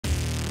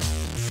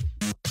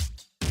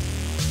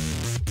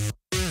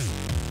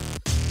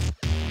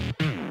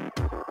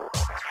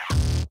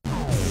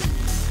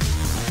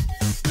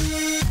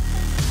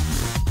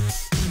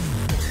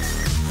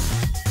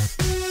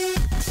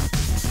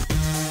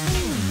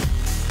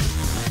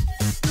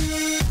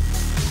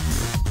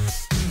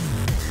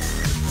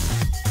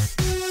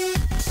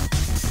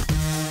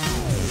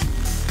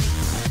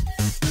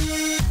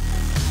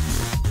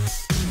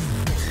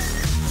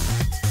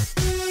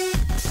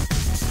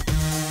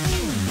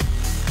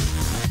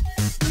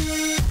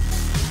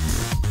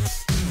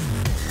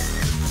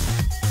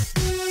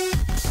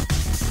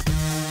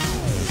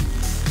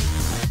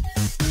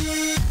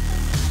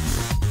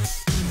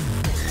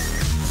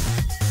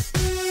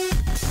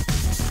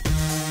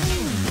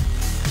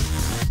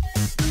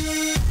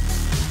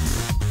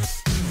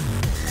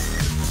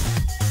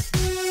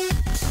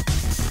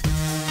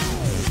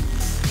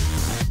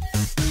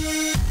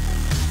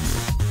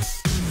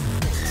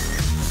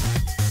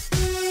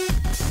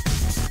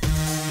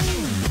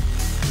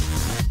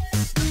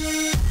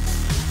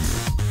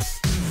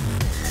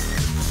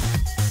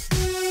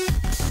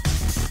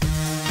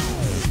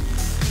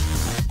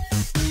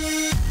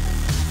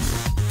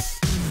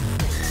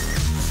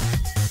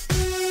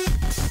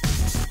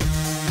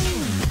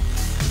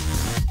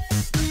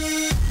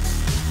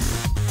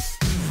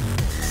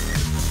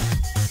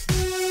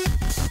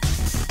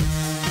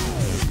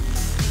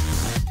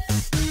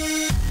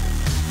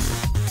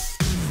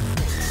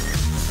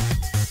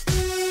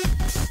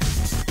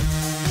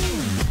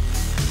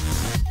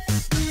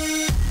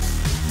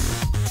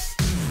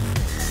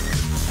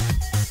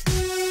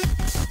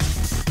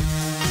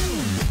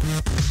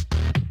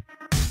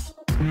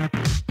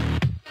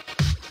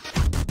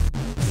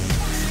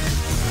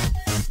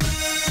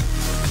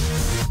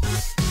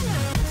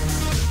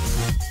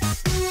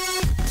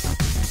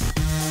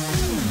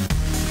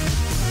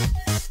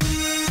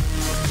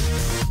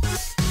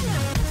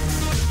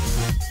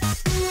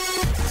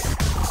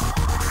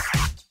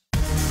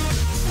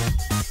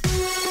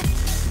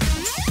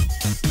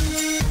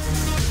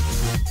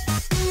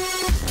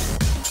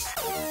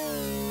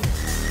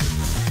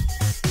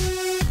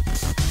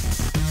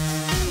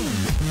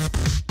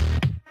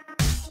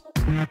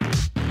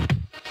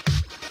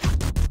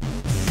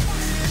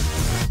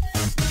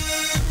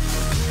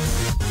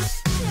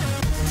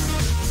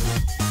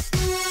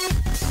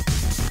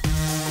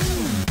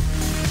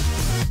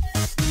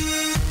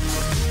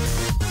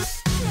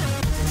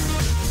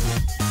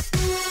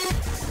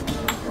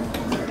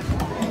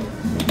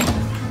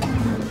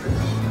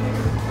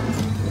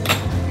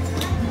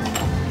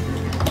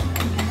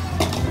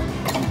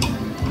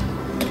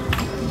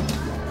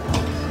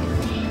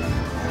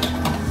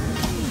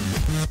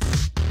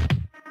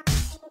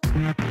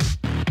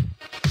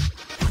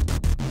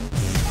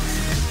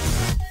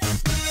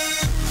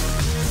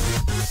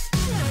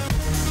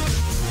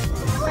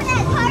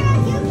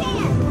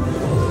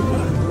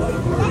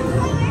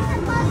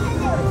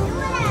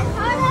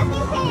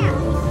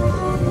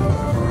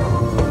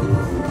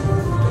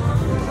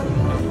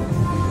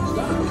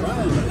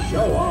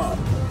Show off.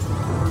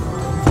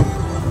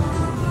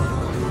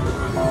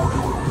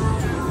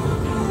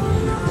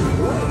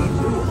 Way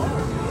too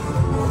hard.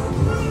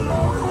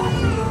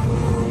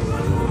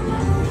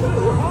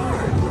 Too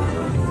hard.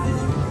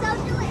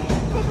 Don't do it.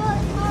 They go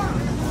wrong.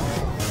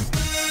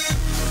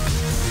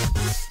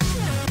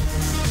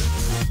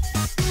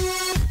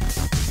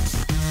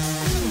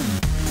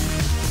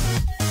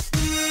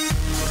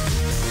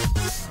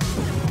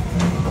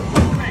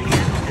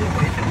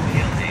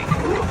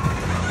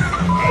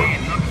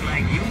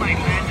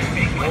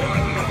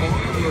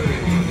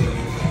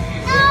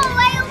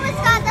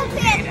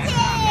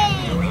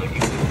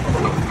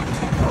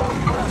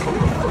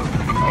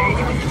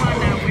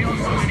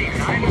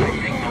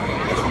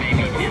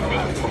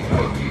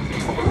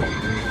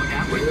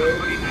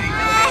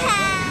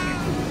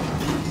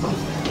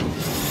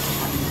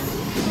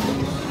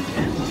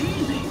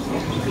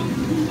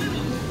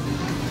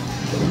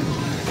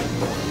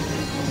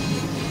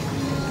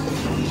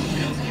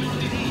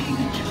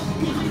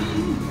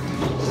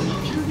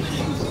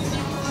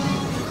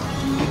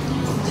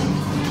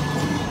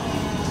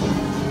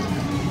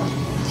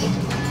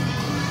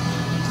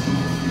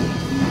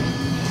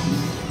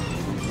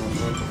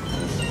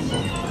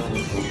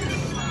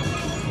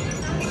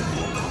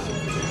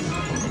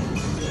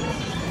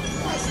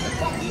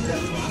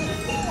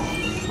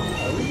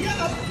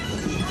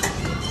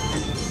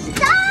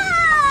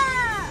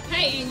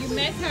 Hey, and you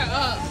messed her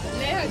up.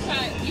 Let her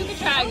try. You can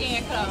try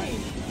again, Chloe.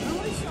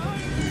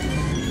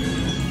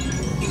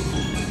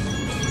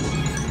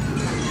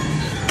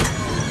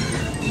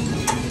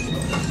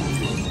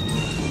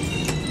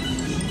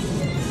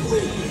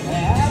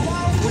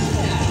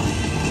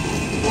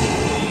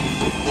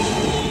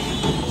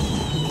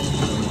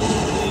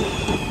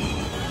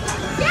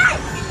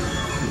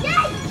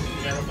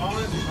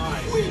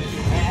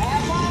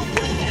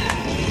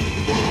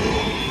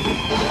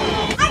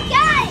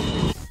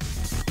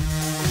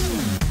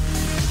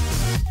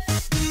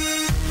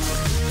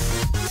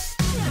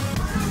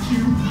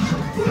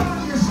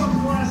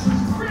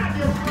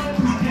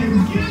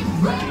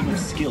 Game of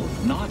skill,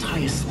 not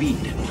highest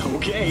speed.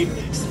 Okay,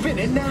 spin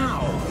it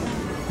now.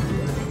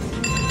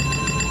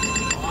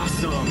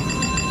 Awesome.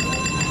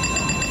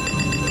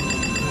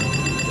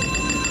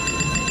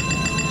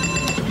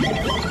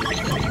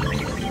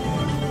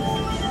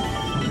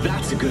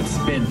 That's a good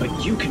spin,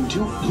 but you can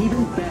do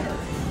even better.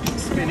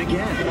 Spin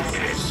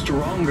again.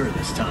 Stronger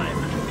this time.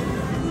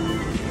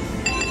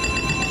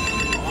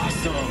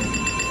 Awesome.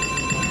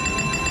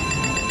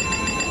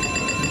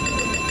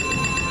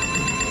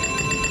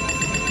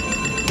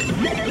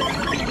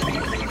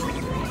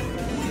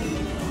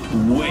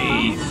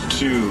 Way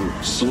too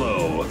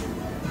slow.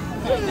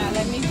 Okay, now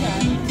let me try.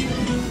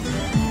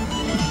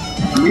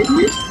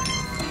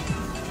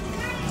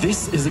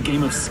 This is a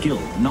game of skill,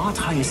 not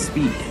highest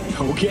speed.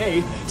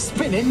 Okay,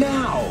 spin it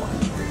now.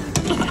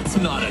 That's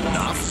not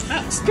enough.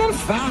 Spin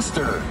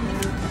faster.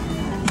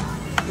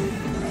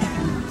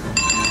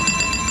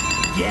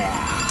 Yeah,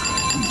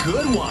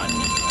 good one.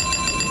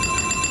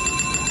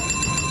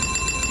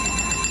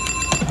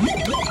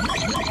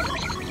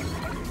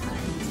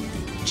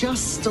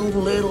 Just a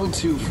little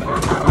too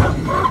fast.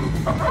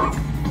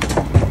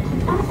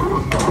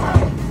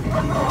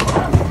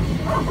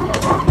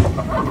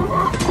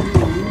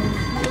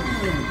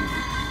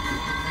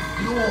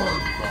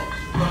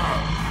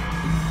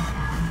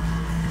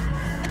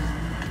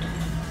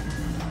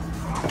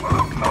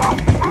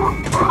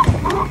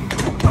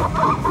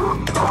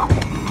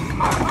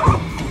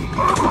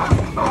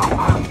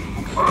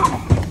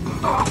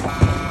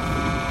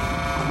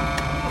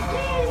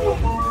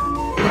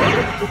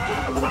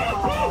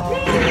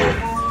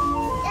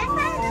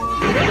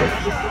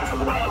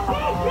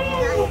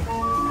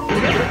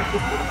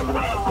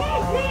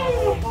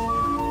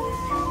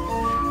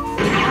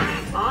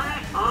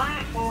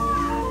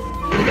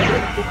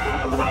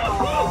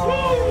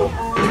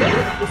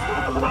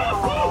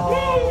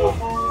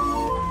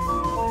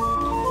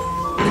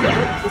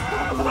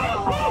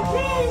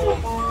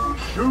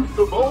 Shoot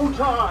the bow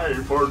tie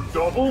for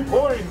double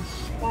points.